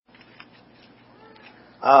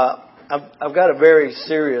I've got a very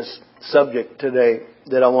serious subject today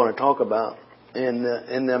that I want to talk about.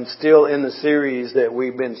 And I'm still in the series that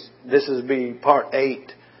this is be part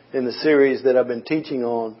 8 in the series that I've been teaching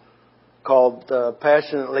on called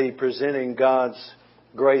Passionately Presenting God's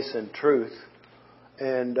Grace and Truth.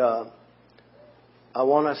 And I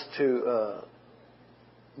want us to,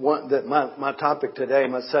 my topic today,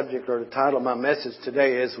 my subject or the title of my message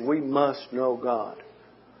today is We Must Know God.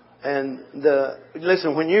 And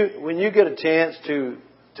listen, when you get a chance to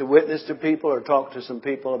witness to people or talk to some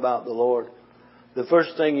people about the Lord, the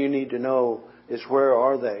first thing you need to know is where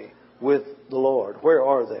are they with the Lord? Where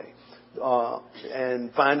are they?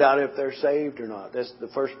 And find out if they're saved or not. That's the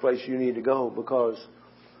first place you need to go, because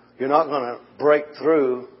you're not going to break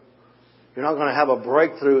through. You're not going to have a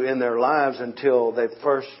breakthrough in their lives until they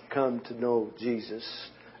first come to know Jesus.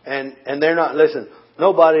 And they're not, listen,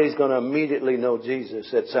 nobody's going to immediately know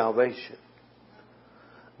Jesus at salvation.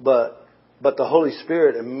 But the Holy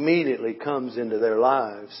Spirit immediately comes into their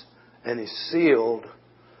lives and is sealed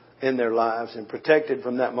in their lives and protected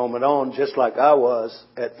from that moment on, just like I was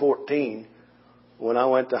at 14 when I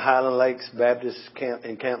went to Highland Lakes Baptist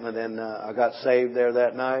encampment, and I got saved there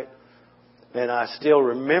that night. And I still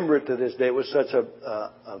remember it to this day. It was such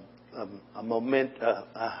a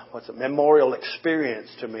memorial experience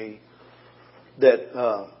to me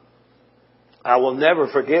that I will never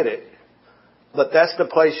forget it. But that's the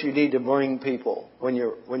place you need to bring people when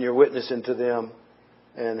you're witnessing to them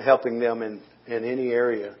and helping them in any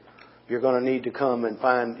area. You're going to need to come and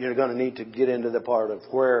you're going to need to get into the part of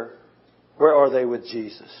where are they with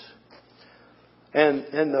Jesus. And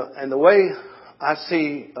the way I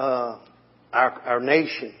see our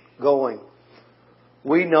nation going,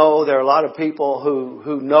 we know there are a lot of people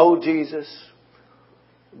who know Jesus.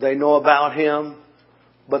 They know about Him,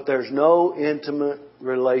 but there's no intimate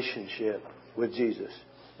relationship with Jesus.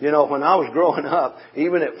 You know, when I was growing up,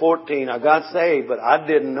 even at 14, I got saved, but I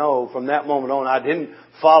didn't know from that moment on. I didn't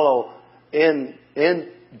follow in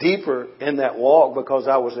deeper in that walk, because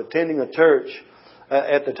I was attending a church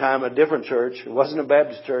at the time, a different church. It wasn't a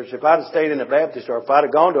Baptist church. If I'd have stayed in a Baptist, or if I'd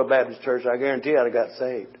have gone to a Baptist church, I guarantee I'd have got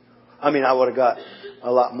saved. I mean, I would have got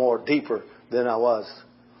a lot more deeper than I was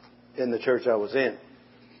in the church I was in.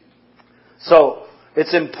 So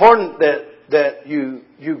it's important that you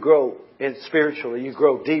grow spiritually, you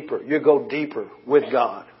grow deeper, you go deeper with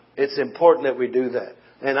God. It's important that we do that.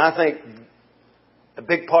 And I think a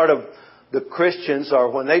big part of the Christians are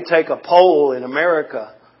when they take a poll in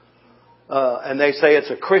America, and they say it's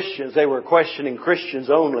a Christians, they were questioning Christians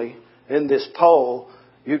only in this poll.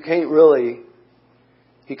 You can't really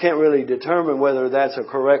determine whether that's a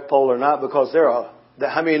correct poll or not, because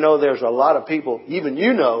how many know there's a lot of people, even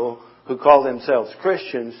who call themselves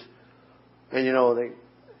Christians, and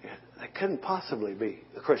they couldn't possibly be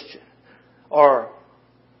a Christian, or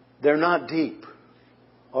they're not deep.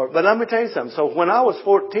 But let me tell you something. So when I was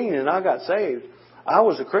 14 and I got saved, I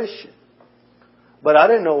was a Christian, but I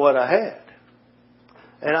didn't know what I had.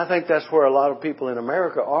 And I think that's where a lot of people in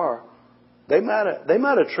America are. They might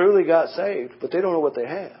have truly got saved, but they don't know what they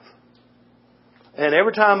have. And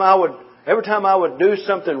every time I would do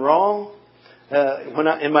something wrong,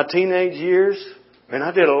 in my teenage years, and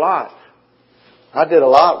I did a lot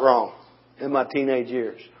wrong in my teenage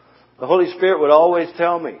years. The Holy Spirit would always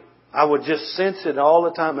tell me. I would just sense it all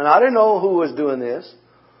the time. And I didn't know who was doing this.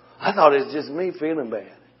 I thought it was just me feeling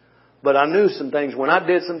bad. But I knew some things. When I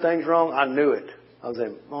did some things wrong, I knew it. I was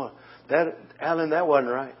saying, "Oh, Alan, that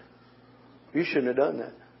wasn't right. You shouldn't have done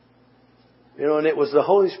that." And it was the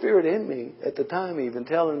Holy Spirit in me at the time even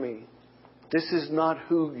telling me, this is not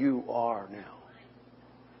who you are now.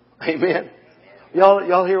 Amen.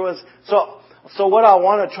 Y'all hear what? So what I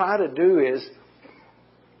want to try to do is,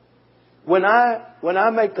 when I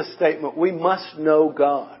make the statement, we must know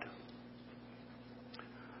God,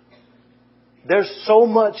 there's so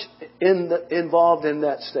much involved in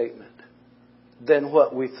that statement than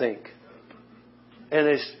what we think.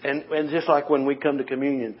 And just like when we come to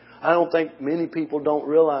communion, I don't think many people don't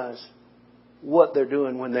realize what they're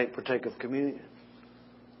doing when they partake of communion.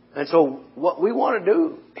 And so what we want to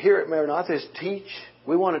do here at Maranatha is teach.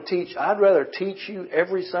 We want to teach. I'd rather teach you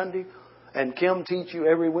every Sunday and Kim teach you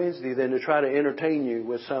every Wednesday than to try to entertain you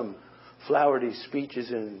with some flowery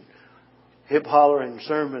speeches and hip hollering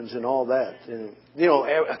sermons and all that. And,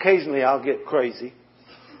 occasionally I'll get crazy.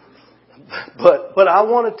 But I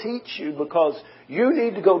want to teach you, because you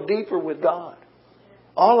need to go deeper with God.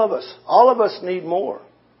 All of us need more.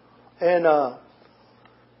 And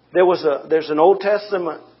there's an Old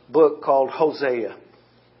Testament book called Hosea.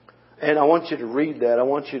 And I want you to read that. I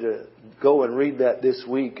want you to go and read that this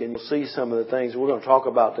week, and you'll see some of the things we're going to talk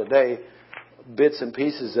about today, bits and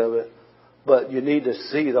pieces of it. But you need to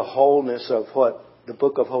see the wholeness of what the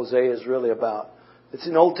book of Hosea is really about. It's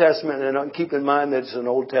an Old Testament, and keep in mind that it's an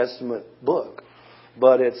Old Testament book.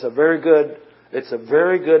 But it's a very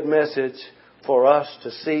good message for us to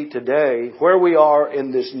see today where we are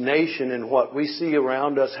in this nation and what we see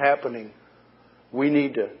around us happening. We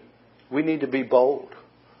need to be bold,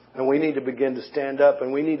 and we need to begin to stand up,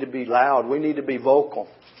 and we need to be loud. We need to be vocal,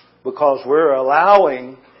 because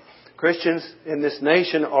Christians in this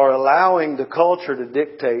nation are allowing the culture to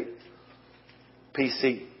dictate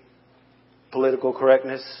PC, political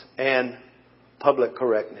correctness, and public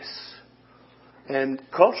correctness. And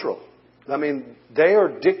cultural. I mean, they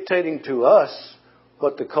are dictating to us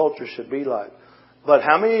what the culture should be like. But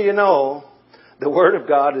how many of you know the Word of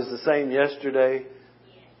God is the same yesterday,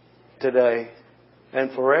 today,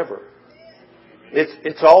 and forever?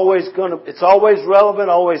 It's always relevant,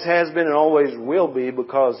 always has been, and always will be,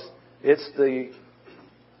 because it's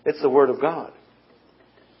the Word of God.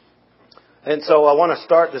 And so I want to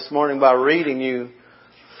start this morning by reading you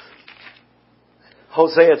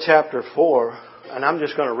Hosea chapter 4. And I'm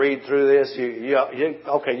just going to read through this. You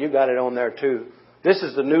got it on there too. This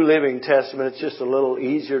is the New Living Testament. It's just a little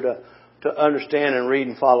easier to understand and read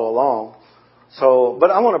and follow along. So,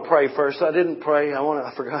 but I want to pray first. I didn't pray.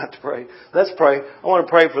 I forgot to pray. Let's pray. I want to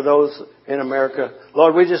pray for those in America.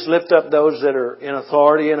 Lord, we just lift up those that are in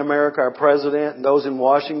authority in America, our president, and those in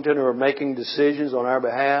Washington who are making decisions on our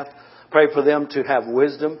behalf. Pray for them to have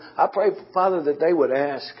wisdom. I pray, Father, that they would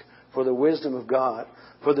ask for the wisdom of God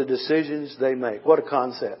for the decisions they make. What a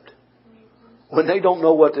concept. When they don't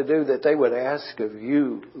know what to do, that they would ask of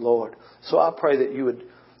you, Lord. So I pray that you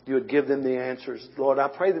would give them the answers. Lord, I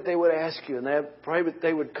pray that they would ask you, and I pray that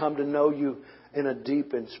they would come to know you in a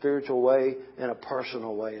deep and spiritual way, in a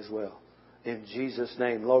personal way as well. In Jesus'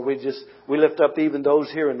 name. Lord, we lift up even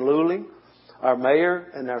those here in Luling, our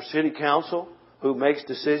mayor and our city council, who makes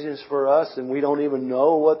decisions for us, and we don't even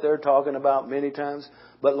know what they're talking about many times.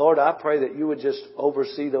 But Lord, I pray that you would just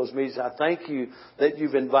oversee those meetings. I thank you that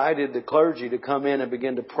you've invited the clergy to come in and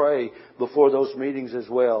begin to pray before those meetings as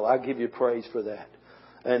well. I give you praise for that.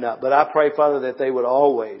 But I pray, Father, that they would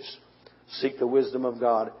always seek the wisdom of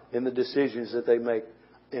God in the decisions that they make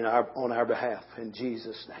on our behalf. In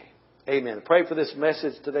Jesus' name. Amen. I pray for this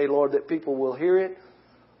message today, Lord, that people will hear it.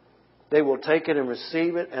 They will take it and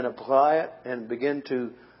receive it and apply it and begin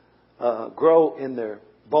to grow in their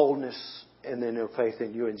boldness and in their faith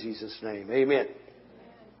in you, in Jesus' name. Amen.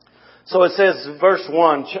 So it says, verse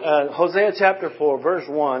 1, Hosea chapter 4, verse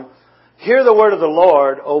 1, "Hear the word of the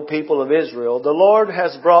Lord, O people of Israel. The Lord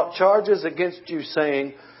has brought charges against you,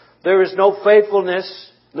 saying, there is no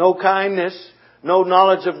faithfulness, no kindness, no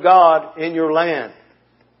knowledge of God in your land."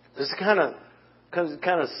 Does it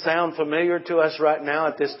kind of sound familiar to us right now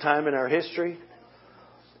at this time in our history?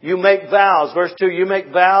 You make vows. Verse 2, you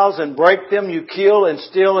make vows and break them. You kill and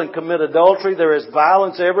steal and commit adultery. There is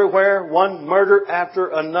violence everywhere, one murder after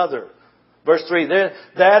another. Verse 3,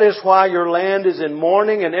 that is why your land is in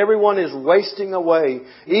mourning and everyone is wasting away.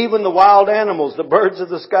 Even the wild animals, the birds of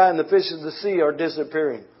the sky and the fishes of the sea are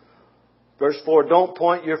disappearing. Verse 4, don't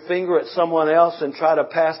point your finger at someone else and try to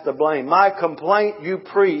pass the blame. My complaint, you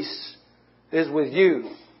priests, is with you.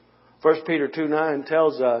 1 Peter 2:9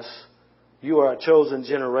 tells us, you are a chosen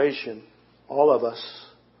generation, all of us,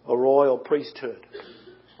 a royal priesthood.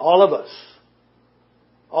 All of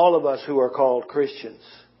us who are called Christians.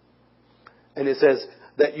 And it says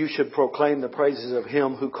that you should proclaim the praises of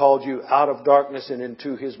Him who called you out of darkness and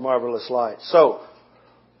into His marvelous light. So,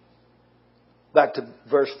 back to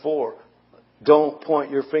verse 4. Don't point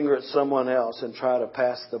your finger at someone else and try to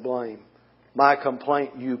pass the blame. My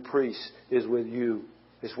complaint, you priests, is with you.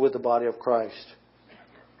 It's with the body of Christ.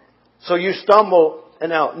 So you stumble, and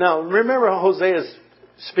now remember Hosea is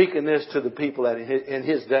speaking this to the people in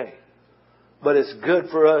his day. But it's good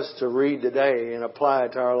for us to read today and apply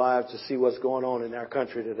it to our lives to see what's going on in our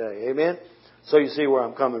country today. Amen? So you see where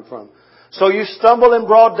I'm coming from. So you stumble in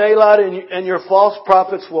broad daylight, and your false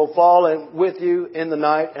prophets will fall with you in the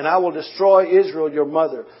night, and I will destroy Israel, your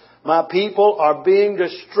mother. My people are being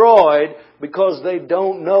destroyed because they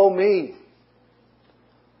don't know me.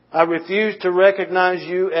 I refuse to recognize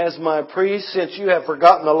you as my priest. Since you have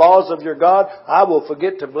forgotten the laws of your God, I will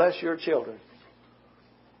forget to bless your children.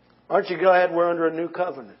 Aren't you glad we're under a new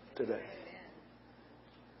covenant today?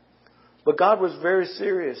 But God was very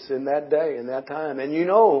serious in that day, in that time. And you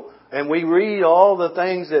know, and we read all the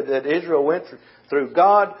things that Israel went through.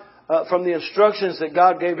 God from the instructions that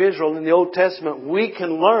God gave Israel in the Old Testament, we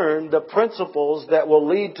can learn the principles that will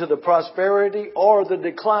lead to the prosperity or the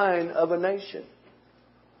decline of a nation.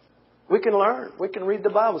 We can learn. We can read the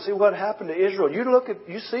Bible, see what happened to Israel.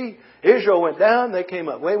 You see, Israel went down, they came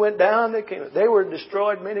up. They went down, they came up. They were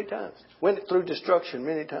destroyed many times. Went through destruction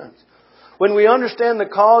many times. When we understand the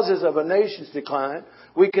causes of a nation's decline,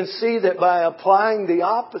 we can see that by applying the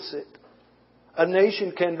opposite, a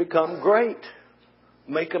nation can become great.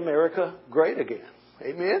 Make America great again.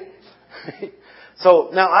 Amen? So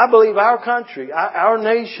now I believe our country, our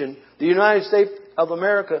nation, the United States of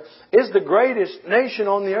America, is the greatest nation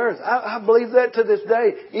on the earth. I believe that to this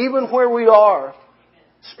day. Even where we are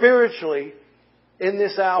spiritually in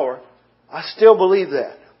this hour, I still believe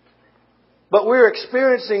that. But we're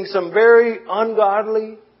experiencing some very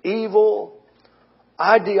ungodly, evil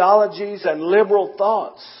ideologies and liberal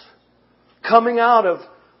thoughts coming out of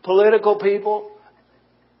political people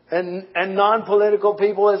and non-political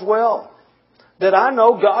people as well, that I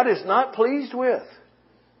know God is not pleased with.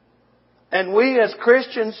 And we as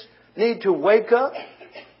Christians need to wake up,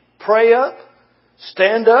 pray up,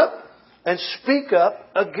 stand up, and speak up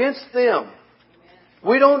against them.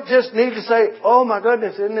 We don't just need to say, oh my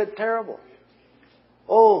goodness, isn't it terrible?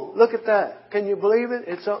 Oh, look at that. Can you believe it?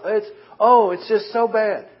 It's just so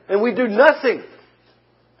bad. And we do nothing.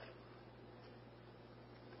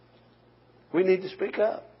 We need to speak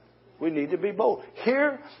up. We need to be bold.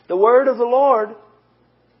 Hear the word of the Lord,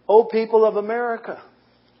 O people of America.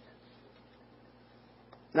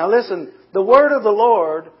 Now listen, the word of the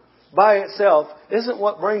Lord by itself isn't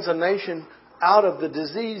what brings a nation out of the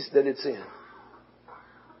disease that it's in.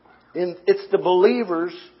 It's the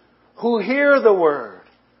believers who hear the word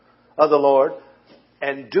of the Lord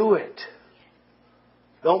and do it.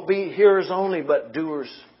 Don't be hearers only, but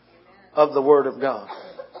doers of the word of God.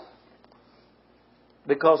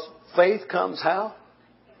 Because faith comes how?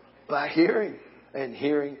 By hearing, and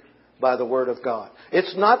hearing by the word of God.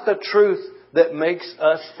 It's not the truth that makes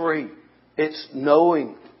us free. It's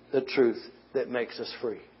knowing the truth that makes us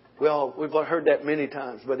free. We've heard that many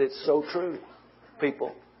times, but it's so true,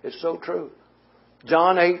 people. It's so true.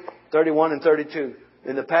 John 8:31 and 32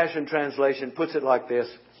 in the Passion Translation puts it like this.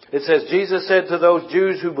 It says, Jesus said to those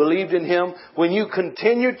Jews who believed in Him, when you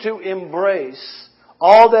continue to embrace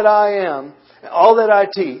all that I am, all that I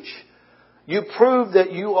teach, you prove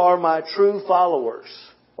that you are my true followers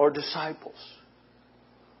or disciples.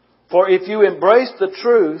 For if you embrace the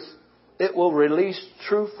truth, it will release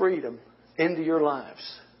true freedom into your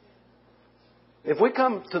lives. If we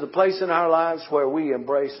come to the place in our lives where we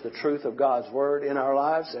embrace the truth of God's Word in our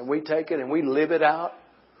lives and we take it and we live it out,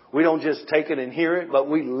 we don't just take it and hear it, but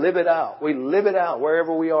we live it out. We live it out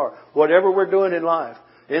wherever we are, whatever we're doing in life,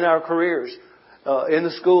 in our careers, in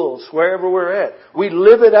the schools, wherever we're at. We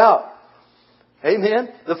live it out. Amen?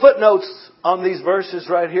 The footnotes on these verses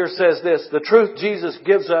right here says this. The truth Jesus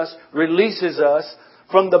gives us releases us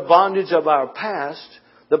from the bondage of our past,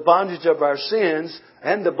 the bondage of our sins,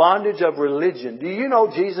 and the bondage of religion. Do you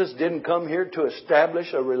know Jesus didn't come here to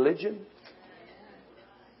establish a religion?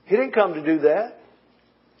 He didn't come to do that.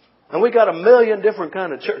 And we got a million different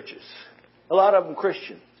kind of churches. A lot of them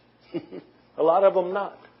Christian. A lot of them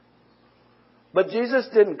not. But Jesus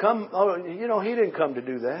didn't come, He didn't come to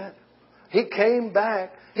do that. He came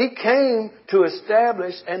back. He came to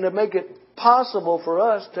establish and to make it possible for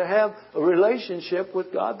us to have a relationship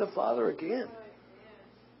with God the Father again.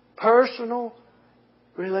 Personal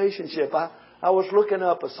relationship. I was looking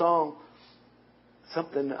up a song,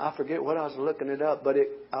 something, I forget what I was looking it up, but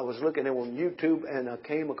I was looking at it on YouTube and I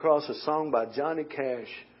came across a song by Johnny Cash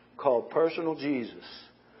called Personal Jesus.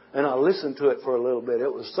 And I listened to it for a little bit.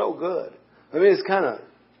 It was so good. I mean, it's kind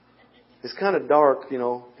of dark, He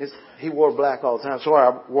wore black all the time. Sorry,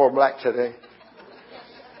 I wore black today.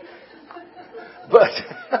 But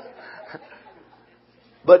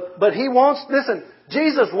He wants, listen,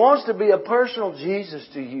 Jesus wants to be a personal Jesus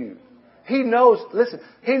to you. He knows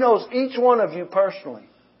each one of you personally.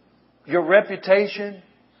 Your reputation.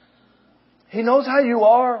 He knows how you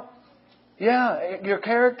are. Yeah, your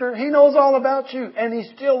character. He knows all about you. And He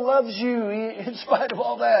still loves you in spite of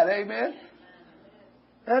all that. Amen?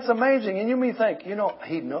 That's amazing. And you may think, He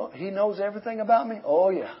knows everything about me?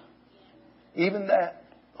 Oh, yeah. Even that.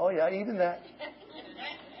 Oh, yeah, even that.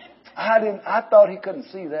 I thought He couldn't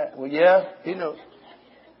see that. Well, yeah, He knows.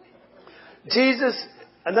 Jesus,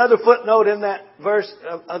 another footnote in that verse,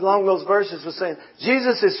 along those verses was saying,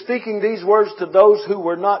 Jesus is speaking these words to those who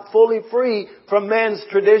were not fully free from man's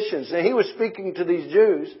traditions. And He was speaking to these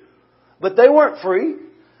Jews, but they weren't free.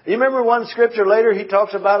 You remember one scripture later, he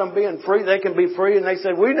talks about them being free. They can be free. And they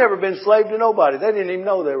said, we've never been slave to nobody. They didn't even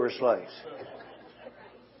know they were slaves.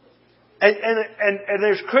 And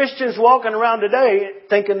there's Christians walking around today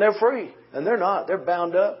thinking they're free. And they're not. They're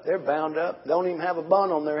bound up. They're bound up. Don't even have a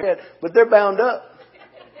bun on their head. But they're bound up.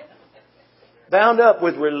 Bound up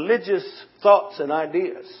with religious thoughts and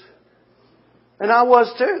ideas. And I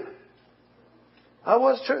was too. I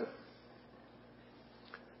was too.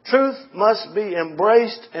 Truth must be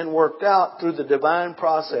embraced and worked out through the divine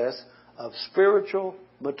process of spiritual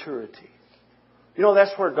maturity. You know,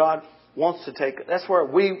 that's where God wants to take it. That's where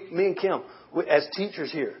me and Kim, as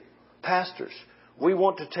teachers here, pastors, we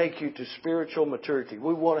want to take you to spiritual maturity.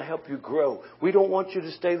 We want to help you grow. We don't want you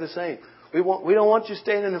to stay the same. We don't want you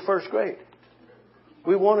staying in the first grade.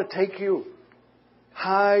 We want to take you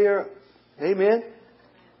higher. Amen.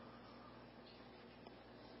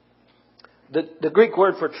 The Greek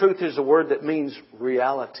word for truth is a word that means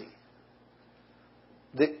reality.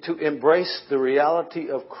 To embrace the reality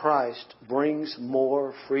of Christ brings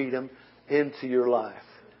more freedom into your life.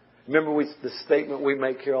 Remember the statement we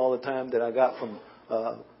make here all the time that I got from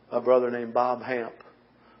a brother named Bob Hamp.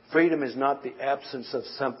 Freedom is not the absence of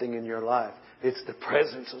something in your life. It's the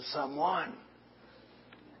presence of someone.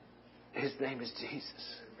 His name is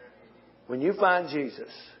Jesus. When you find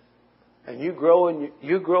Jesus and you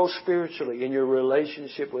grow spiritually in your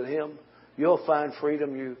relationship with Him, you'll find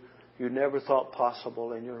freedom you never thought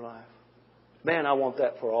possible in your life. Man, I want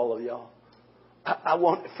that for all of y'all. I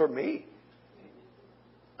want it for me.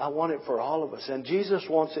 I want it for all of us. And Jesus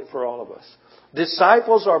wants it for all of us.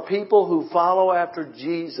 Disciples are people who follow after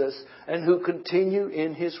Jesus and who continue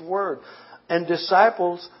in His Word. And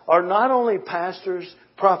disciples are not only pastors,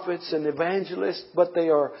 prophets, and evangelists, but they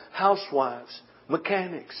are housewives,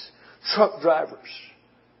 mechanics, truck drivers,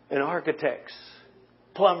 and architects,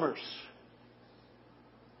 plumbers.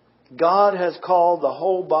 God has called the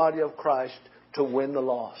whole body of Christ to win the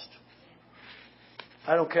lost.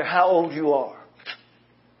 I don't care how old you are,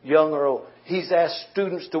 young or old. He's asked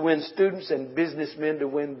students to win students and businessmen to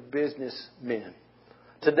win businessmen.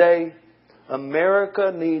 Today,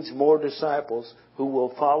 America needs more disciples who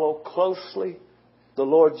will follow closely the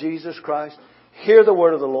Lord Jesus Christ, hear the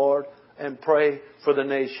word of the Lord, and pray for the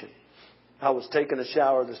nation. I was taking a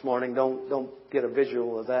shower this morning. Don't get a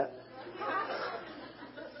visual of that.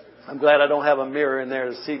 I'm glad I don't have a mirror in there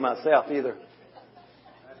to see myself either.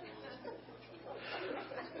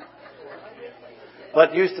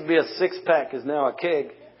 What used to be a 6-pack is now a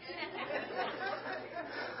keg.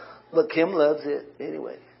 But Kim loves it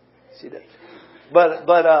anyway. She does.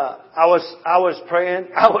 But I was praying.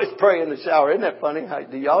 I always pray in the shower. Isn't that funny?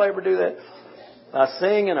 Do y'all ever do that? I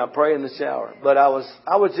sing and I pray in the shower. But I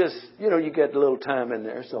was just, you get a little time in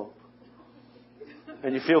there, so,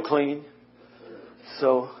 and you feel clean.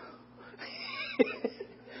 So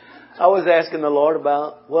I was asking the Lord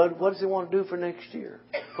about what does He want to do for next year,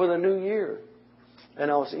 for the new year. And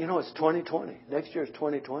I was, it's 2020. Next year is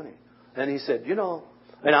 2020. And He said, and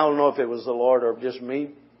I don't know if it was the Lord or just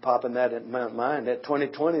me popping that in my mind, that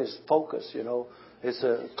 2020 is focus, It's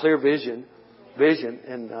a clear vision.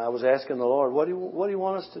 And I was asking the Lord, what do you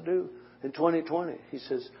want us to do in 2020? He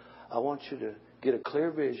says, I want you to get a clear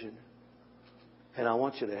vision, and I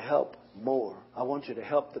want you to help more. I want you to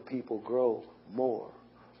help the people grow more.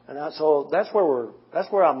 And so that's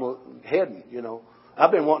where I'm heading,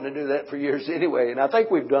 I've been wanting to do that for years anyway, and I think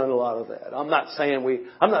we've done a lot of that. I'm not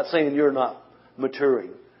saying you're not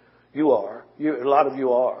maturing. You are. A lot of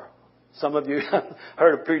you are. Some of you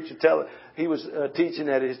heard a preacher tell it. He was teaching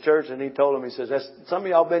at his church, and he told him, he says, some of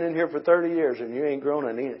y'all been in here for 30 years and you ain't grown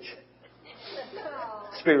an inch.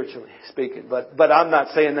 Spiritually speaking. But I'm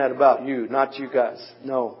not saying that about you, not you guys.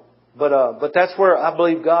 No. But that's where I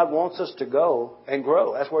believe God wants us to go and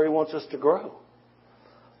grow. That's where He wants us to grow.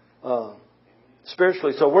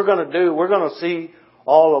 Spiritually. So we're going to see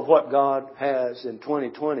all of what God has in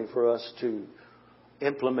 2020 for us to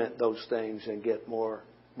implement those things and get more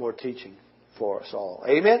teaching for us all.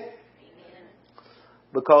 Amen?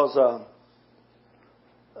 Because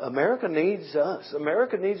America needs us.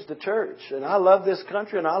 America needs the church. And I love this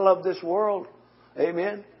country and I love this world.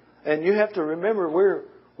 Amen? And you have to remember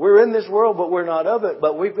we're in this world, but we're not of it.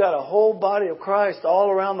 But we've got a whole body of Christ all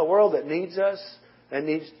around the world that needs us. And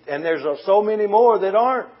there's so many more that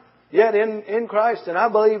aren't yet in Christ. And I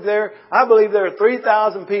believe there are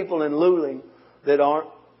 3,000 people in Luling that aren't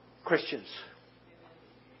Christians.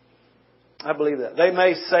 I believe that. They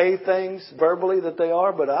may say things verbally that they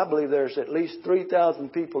are, but I believe there's at least 3,000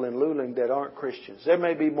 people in Luling that aren't Christians. There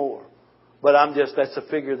may be more. But that's a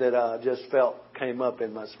figure that I just felt came up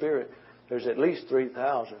in my spirit. There's at least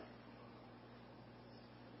 3,000.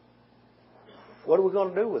 what are we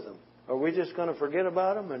going to do with them? Are we just going to forget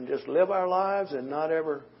about them and just live our lives and not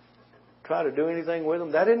ever try to do anything with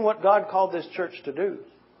them? That isn't what God called this church to do.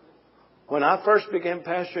 When I first began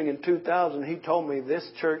pastoring in 2000, He told me this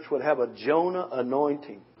church would have a Jonah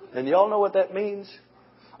anointing. And y'all know what that means?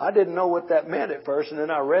 I didn't know what that meant at first. And then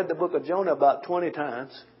I read the book of Jonah about 20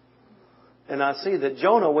 times. And I see that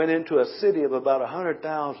Jonah went into a city of about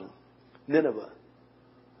 100,000, Nineveh.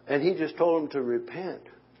 And he just told them to repent.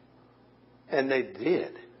 And they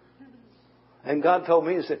did. And God told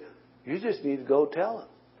me, He said, you just need to go tell them.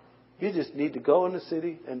 You just need to go in the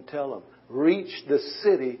city and tell them. Reach the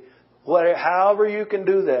city, however you can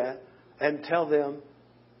do that, and tell them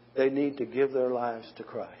they need to give their lives to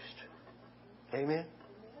Christ. Amen?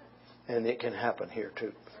 And it can happen here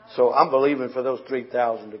too. So I'm believing for those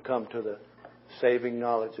 3,000 to come to the saving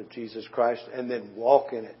knowledge of Jesus Christ and then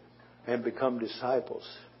walk in it and become disciples.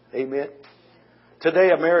 Amen?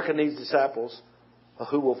 Today America needs disciples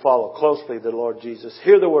who will follow closely the Lord Jesus,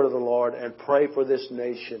 hear the word of the Lord, and pray for this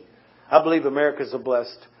nation. I believe America is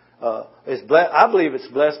I believe it's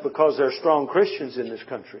blessed because there are strong Christians in this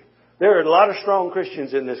country. There are a lot of strong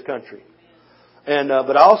Christians in this country.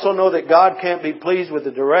 But I also know that God can't be pleased with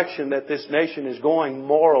the direction that this nation is going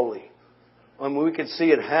morally. We can see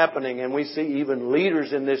it happening, and we see even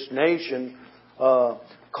leaders in this nation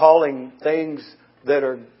calling things that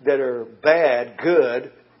are bad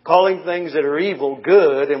good, calling things that are evil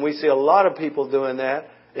good, and we see a lot of people doing that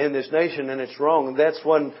in this nation, and it's wrong. And that's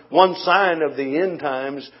one sign of the end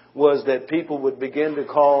times was that people would begin to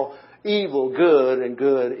call evil good and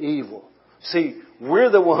good evil. See, we're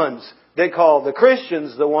the ones, they call the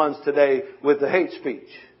Christians the ones today with the hate speech.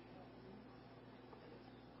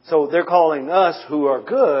 So they're calling us who are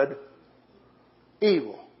good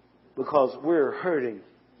evil because we're hurting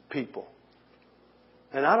people.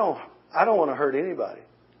 And I don't want to hurt anybody.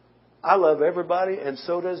 I love everybody, and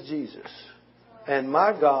so does Jesus. And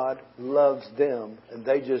my God loves them, and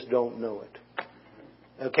they just don't know it.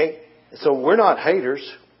 Okay? So we're not haters.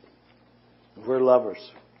 We're lovers.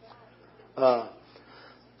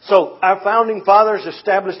 So our founding fathers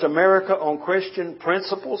established America on Christian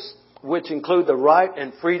principles, which include the right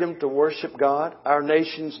and freedom to worship God. Our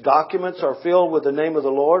nation's documents are filled with the name of the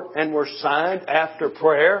Lord and were signed after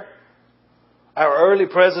prayer. Our early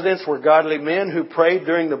presidents were godly men who prayed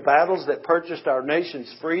during the battles that purchased our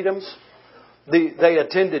nation's freedoms. They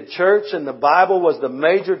attended church, and the Bible was the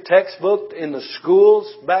major textbook in the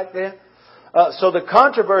schools back then. So the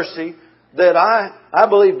controversy that I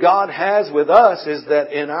believe God has with us is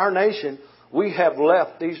that in our nation, we have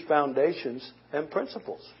left these foundations and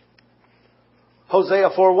principles.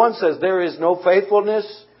 Hosea 4:1 says, there is no faithfulness.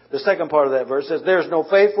 The second part of that verse says, there is no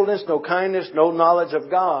faithfulness, no kindness, no knowledge of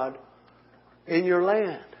God in your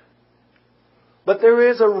land. But there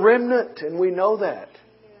is a remnant, and we know that,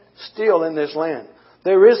 still in this land.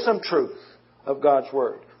 There is some truth of God's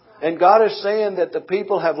Word. And God is saying that the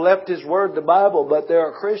people have left His Word, the Bible, but there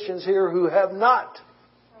are Christians here who have not.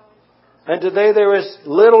 And today there is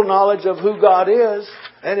little knowledge of who God is,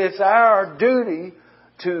 and it's our duty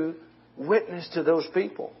to witness to those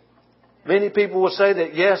people. Many people will say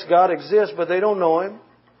that, yes, God exists, but they don't know Him.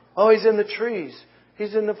 Oh, He's in the trees.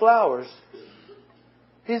 He's in the flowers.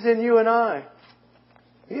 He's in you and I.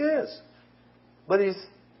 He is. But He's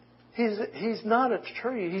not a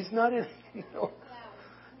tree. He's not in,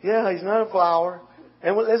 Yeah, He's not a flower.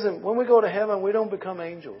 And listen, when we go to heaven, we don't become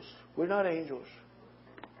angels. We're not angels.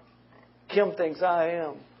 Kim thinks I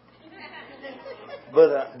am.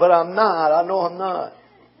 But I'm not. I know I'm not.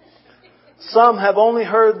 Some have only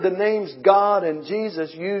heard the names God and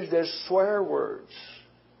Jesus used as swear words.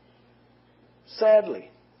 Sadly.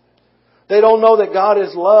 They don't know that God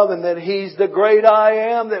is love and that He's the great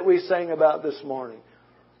I am that we sang about this morning.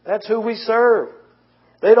 That's who we serve.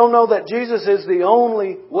 They don't know that Jesus is the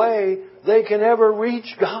only way they can ever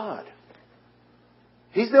reach God.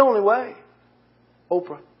 He's the only way.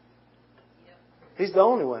 Oprah. He's the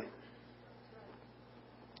only way.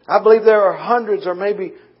 I believe there are hundreds or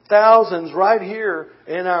maybe thousands right here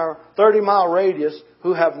in our 30-mile radius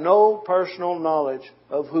who have no personal knowledge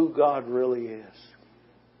of who God really is.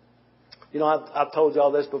 I've told you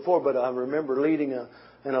all this before, but I remember leading an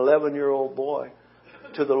 11-year-old boy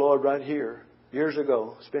to the Lord right here years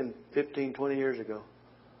ago. It's been 15, 20 years ago.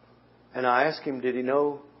 And I asked him, did he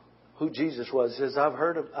know who Jesus was? He says, I've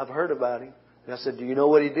heard about Him. And I said, do you know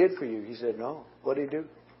what He did for you? He said, no. What did He do?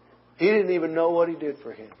 He didn't even know what He did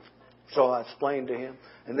for him. So I explained to him.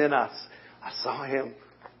 And then I saw him.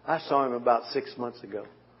 I saw him about 6 months ago.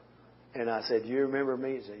 And I said, you remember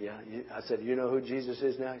me? He said, yeah. I said, you know who Jesus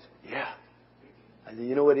is now? He said, yeah. I said,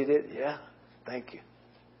 you know what He did? Yeah. Thank you.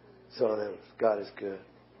 So God is good.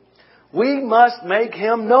 We must make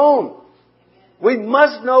Him known. We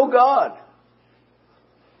must know God.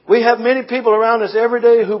 We have many people around us every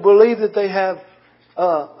day who believe that they have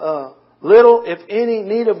little, if any,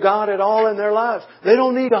 need of God at all in their lives. They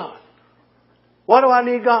don't need God. What do I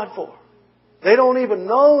need God for? They don't even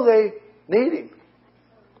know they need Him.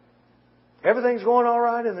 Everything's going all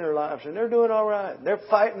right in their lives, and they're doing all right. They're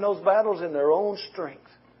fighting those battles in their own strength.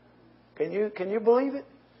 Can you believe it?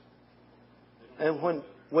 And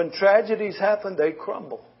when tragedies happen, they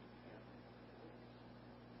crumble.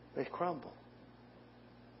 They crumble.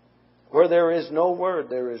 Where there is no word,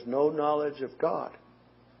 there is no knowledge of God.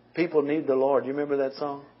 People need the Lord. You remember that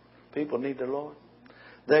song? People need the Lord.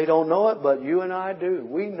 They don't know it, but you and I do.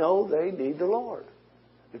 We know they need the Lord.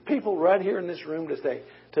 The people right here in this room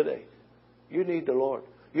today, you need the Lord.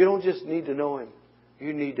 You don't just need to know Him.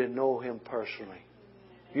 You need to know Him personally.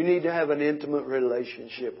 You need to have an intimate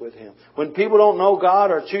relationship with Him. When people don't know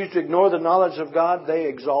God or choose to ignore the knowledge of God, they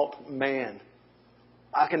exalt man.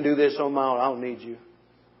 I can do this on my own. I don't need you.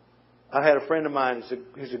 I had a friend of mine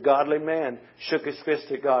who's a godly man, shook his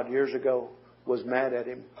fist at God years ago, was mad at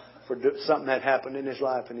Him for something that happened in his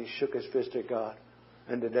life, and he shook his fist at God.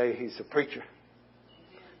 And today he's a preacher.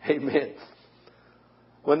 Amen.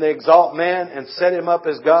 When they exalt man and set him up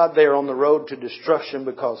as God, they are on the road to destruction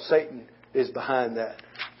because Satan is behind that.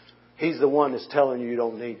 He's the one that's telling you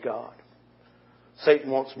don't need God.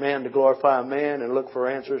 Satan wants man to glorify man and look for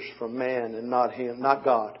answers from man and not Him, not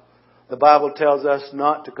God. The Bible tells us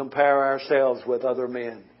not to compare ourselves with other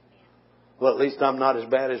men. Well, at least I'm not as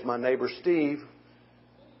bad as my neighbor Steve.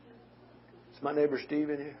 Is my neighbor Steve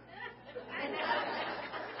in here?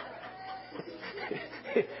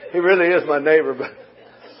 He really is my neighbor,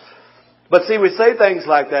 but see, we say things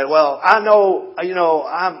like that. Well, I know,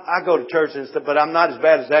 I go to church and stuff, but I'm not as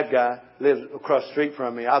bad as that guy lives across the street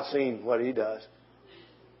from me. I've seen what he does.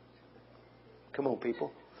 Come on,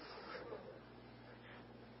 people.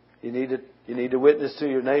 You need to witness to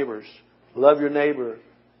your neighbors. Love your neighbor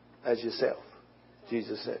as yourself,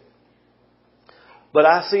 Jesus said. But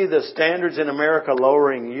I see the standards in America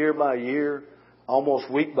lowering year by year, almost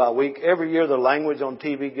week by week. Every year the language on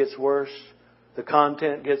TV gets worse. The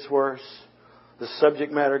content gets worse. The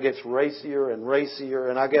subject matter gets racier and racier.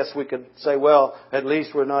 And I guess we could say, well, at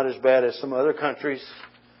least we're not as bad as some other countries.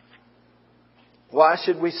 Why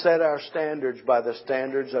should we set our standards by the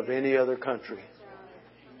standards of any other country?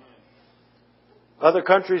 Other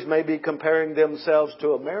countries may be comparing themselves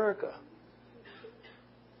to America.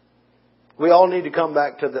 We all need to come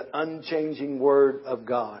back to the unchanging Word of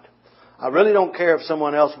God. I really don't care if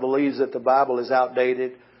someone else believes that the Bible is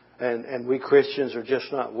outdated and we Christians are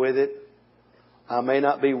just not with it. I may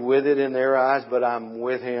not be with it in their eyes, but I'm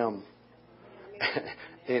with Him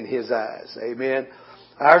in His eyes. Amen.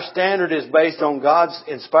 Our standard is based on God's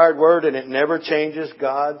inspired Word, and it never changes.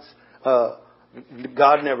 God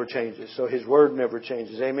never changes, so His Word never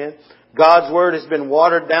changes. Amen. God's Word has been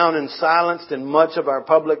watered down and silenced in much of our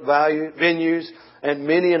public venues, and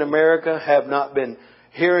many in America have not been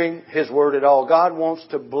hearing His Word at all. God wants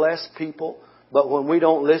to bless people, but when we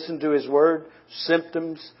don't listen to His Word,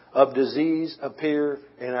 symptoms of disease appear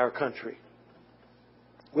in our country.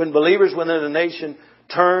 When believers within a nation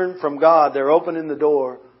turn from God, they're opening the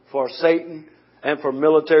door for Satan and for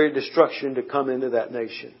military destruction to come into that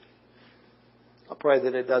nation. I pray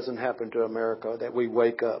that it doesn't happen to America, that we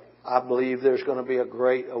wake up. I believe there's going to be a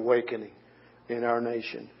great awakening in our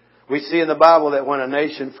nation. We see in the Bible that when a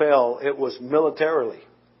nation fell, it was militarily.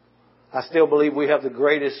 I still believe we have the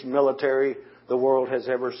greatest military the world has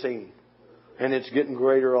ever seen. And it's getting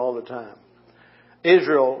greater all the time.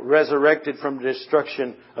 Israel resurrected from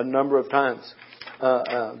destruction a number of times.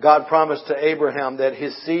 God promised to Abraham that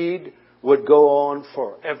his seed would go on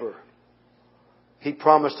forever. He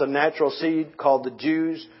promised a natural seed called the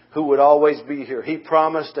Jews who would always be here. He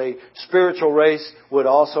promised a spiritual race would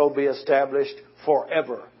also be established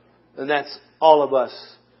forever. And that's all of us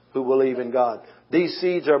who believe in God. These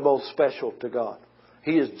seeds are both special to God.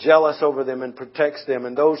 He is jealous over them and protects them.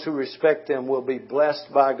 And those who respect them will be blessed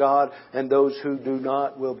by God. And those who do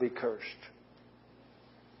not will be cursed.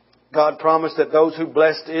 God promised that those who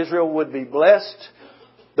blessed Israel would be blessed.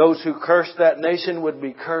 Those who cursed that nation would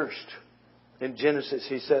be cursed. In Genesis,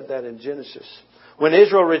 He said that in Genesis. When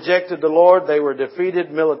Israel rejected the Lord, they were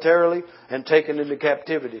defeated militarily and taken into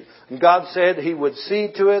captivity. And God said He would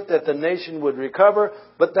see to it that the nation would recover.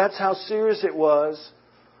 But that's how serious it was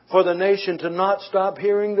for the nation to not stop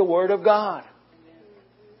hearing the Word of God.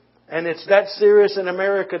 And it's that serious in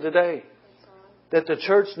America today that the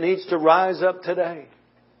church needs to rise up today.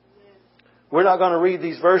 We're not going to read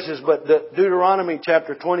these verses, but Deuteronomy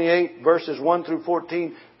chapter 28, verses 1 through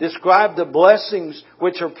 14, describe the blessings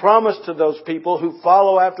which are promised to those people who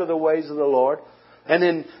follow after the ways of the Lord.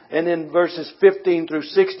 And in verses 15 through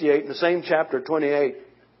 68, in the same chapter 28,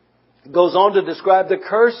 it goes on to describe the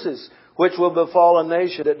curses which will befall a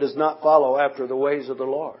nation that does not follow after the ways of the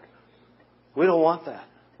Lord. We don't want that.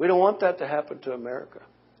 We don't want that to happen to America.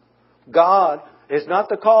 God is not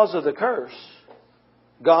the cause of the curse.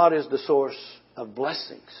 God is the source of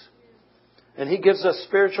blessings. And He gives us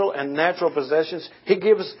spiritual and natural possessions. He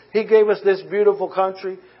gave us this beautiful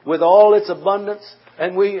country with all its abundance.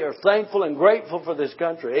 And we are thankful and grateful for this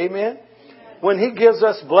country. Amen? When He gives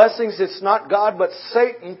us blessings, it's not God but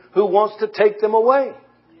Satan who wants to take them away.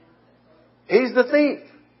 He's the thief.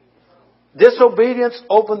 Disobedience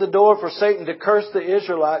opened the door for Satan to curse the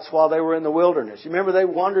Israelites while they were in the wilderness. You remember they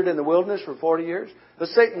wandered in the wilderness for 40 years? But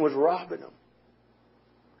Satan was robbing them.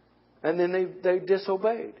 And then they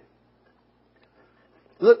disobeyed.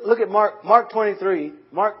 Look at Mark 23.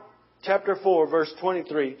 Mark chapter 4, verse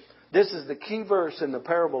 23. This is the key verse in the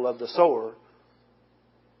parable of the sower.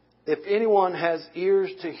 If anyone has ears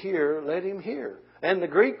to hear, let him hear. And the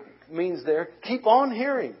Greek means there, keep on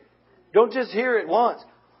hearing. Don't just hear it once,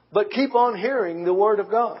 but keep on hearing the Word of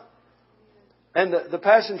God. And the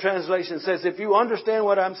Passion Translation says, if you understand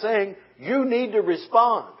what I'm saying, you need to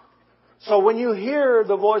respond. So when you hear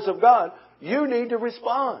the voice of God, you need to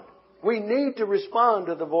respond. We need to respond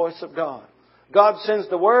to the voice of God. God sends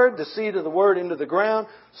the Word, the seed of the Word into the ground.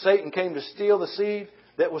 Satan came to steal the seed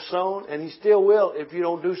that was sown, and he still will if you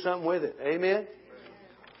don't do something with it. Amen?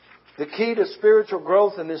 The key to spiritual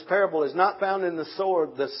growth in this parable is not found in the sower,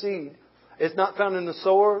 the seed. It's not found in the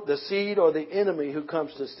sower, the seed, or the enemy who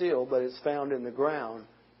comes to steal, but it's found in the ground,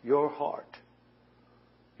 your heart.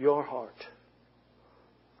 Your heart.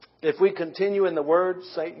 If we continue in the Word,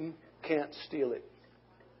 Satan can't steal it.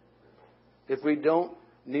 If we don't,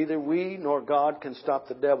 neither we nor God can stop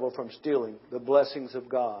the devil from stealing the blessings of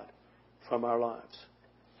God from our lives.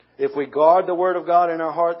 If we guard the Word of God in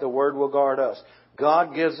our heart, the Word will guard us.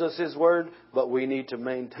 God gives us His Word, but we need to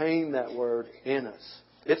maintain that Word in us.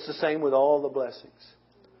 It's the same with all the blessings.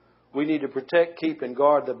 We need to protect, keep, and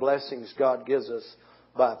guard the blessings God gives us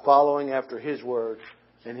by following after His Word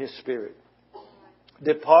and His Spirit.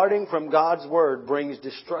 Departing from God's Word brings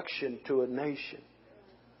destruction to a nation,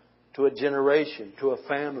 to a generation, to a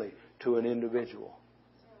family, to an individual.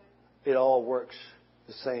 It all works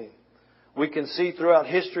the same. We can see throughout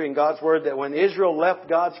history in God's Word that when Israel left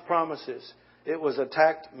God's promises, it was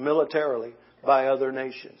attacked militarily by other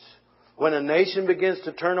nations. When a nation begins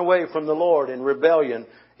to turn away from the Lord in rebellion,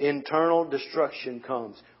 internal destruction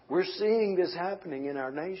comes. We're seeing this happening in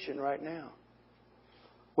our nation right now.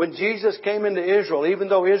 When Jesus came into Israel, even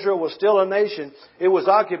though Israel was still a nation, it was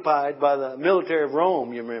occupied by the military of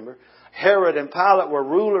Rome, you remember. Herod and Pilate were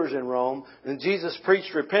rulers in Rome, and Jesus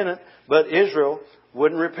preached repentance, but Israel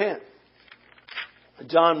wouldn't repent.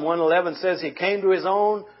 John 1:11 says He came to His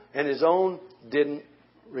own, and His own didn't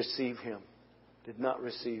receive Him. Did not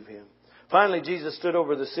receive Him. Finally, Jesus stood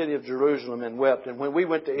over the city of Jerusalem and wept. And when we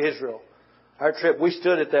went to Israel, our trip, we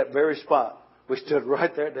stood at that very spot. We stood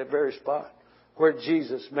right there at that very spot where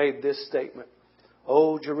Jesus made this statement.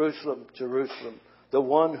 "O Jerusalem, Jerusalem, the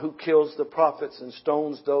one who kills the prophets and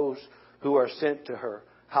stones those who are sent to her.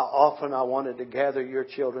 How often I wanted to gather your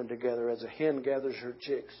children together as a hen gathers her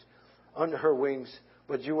chicks under her wings,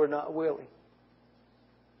 but you were not willing."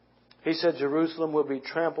 He said Jerusalem will be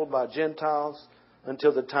trampled by Gentiles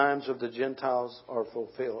until the times of the Gentiles are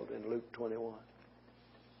fulfilled in Luke 21.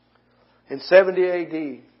 In 70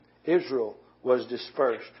 A.D., Israel was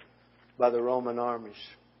dispersed by the Roman armies.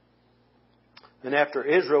 And after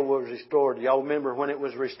Israel was restored, y'all remember when it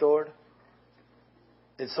was restored?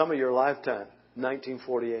 In some of your lifetime,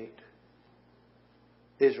 1948.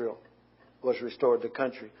 Israel was restored, the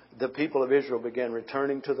country. The people of Israel began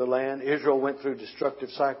returning to the land. Israel went through destructive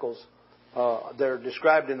cycles. They're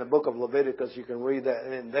described in the book of Leviticus. You can read that,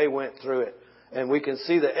 and they went through it. And we can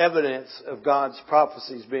see the evidence of God's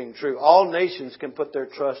prophecies being true. All nations can put their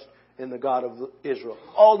trust in the God of Israel.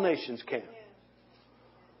 All nations can.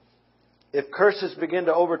 If curses begin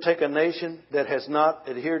to overtake a nation that has not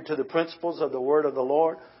adhered to the principles of the word of the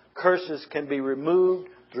Lord, curses can be removed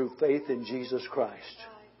through faith in Jesus Christ.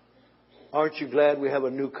 Aren't you glad we have a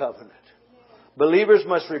new covenant? Believers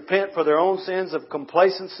must repent for their own sins of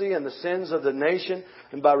complacency and the sins of the nation.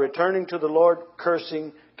 And by returning to the Lord,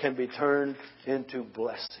 cursing can be turned into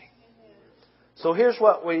blessing. So here's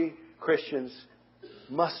what we Christians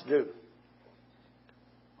must do.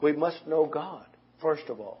 We must know God, first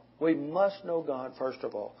of all. We must know God, first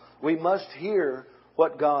of all. We must hear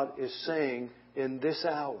what God is saying in this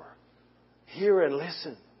hour. Hear and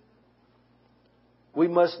listen. We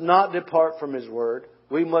must not depart from His Word.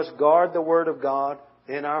 We must guard the Word of God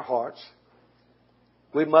in our hearts.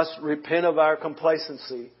 We must repent of our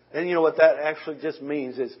complacency. And you know what that actually just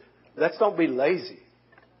means is, let's don't be lazy.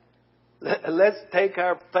 Let's take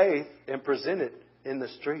our faith and present it in the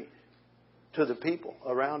street to the people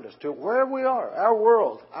around us, to wherever we are, our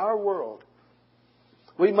world.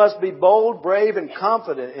 We must be bold, brave, and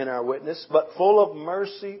confident in our witness, but full of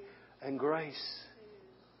mercy and grace.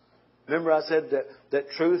 Remember I said that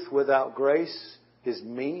truth without grace is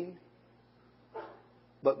mean,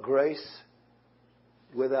 but grace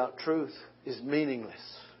without truth is meaningless.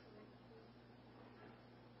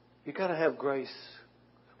 You've got to have grace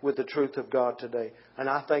with the truth of God today. And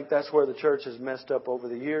I think that's where the church has messed up over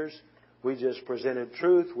the years. We just presented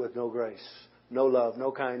truth with no grace, no love,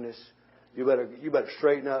 no kindness. You better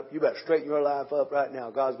straighten up. You better straighten your life up right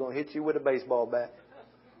now. God's going to hit you with a baseball bat.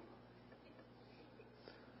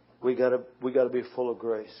 We got to be full of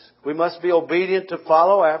grace. We must be obedient to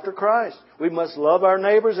follow after Christ. We must love our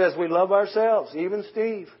neighbors as we love ourselves, even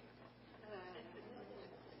Steve.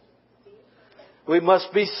 We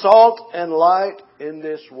must be salt and light in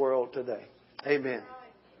this world today. Amen.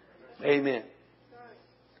 Amen.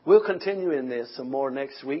 We'll continue in this some more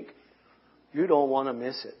next week. You don't want to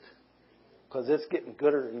miss it, because it's getting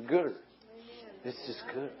gooder and gooder. It's just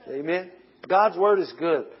good. Amen. God's Word is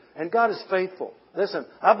good, and God is faithful. Listen,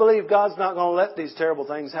 I believe God's not going to let these terrible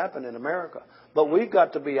things happen in America. But we've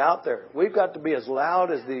got to be out there. We've got to be as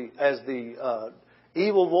loud as the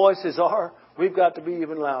evil voices are. We've got to be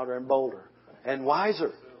even louder and bolder and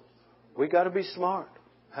wiser. We've got to be smart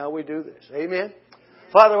how we do this. Amen.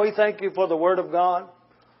 Father, we thank You for the Word of God.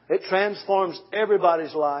 It transforms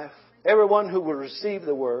everybody's life. Everyone who will receive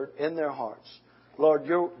the Word in their hearts. Lord,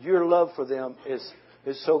 Your love for them is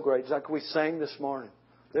so great. It's like we sang this morning.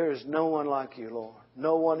 There is no one like You, Lord.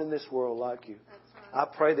 No one in this world like You. I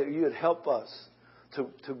pray that You would help us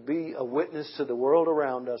to be a witness to the world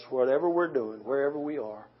around us, whatever we're doing, wherever we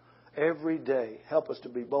are, every day. Help us to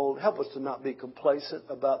be bold. Help us to not be complacent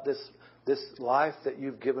about this life that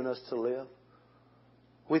You've given us to live.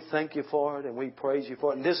 We thank You for it and we praise You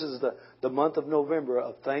for it. And this is the month of November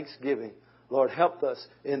of Thanksgiving. Lord, help us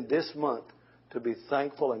in this month to be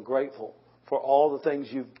thankful and grateful for all the things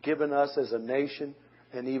You've given us as a nation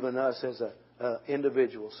and even us as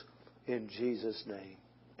individuals. In Jesus' name.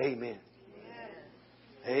 Amen.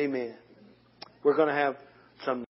 Amen. We're going to have some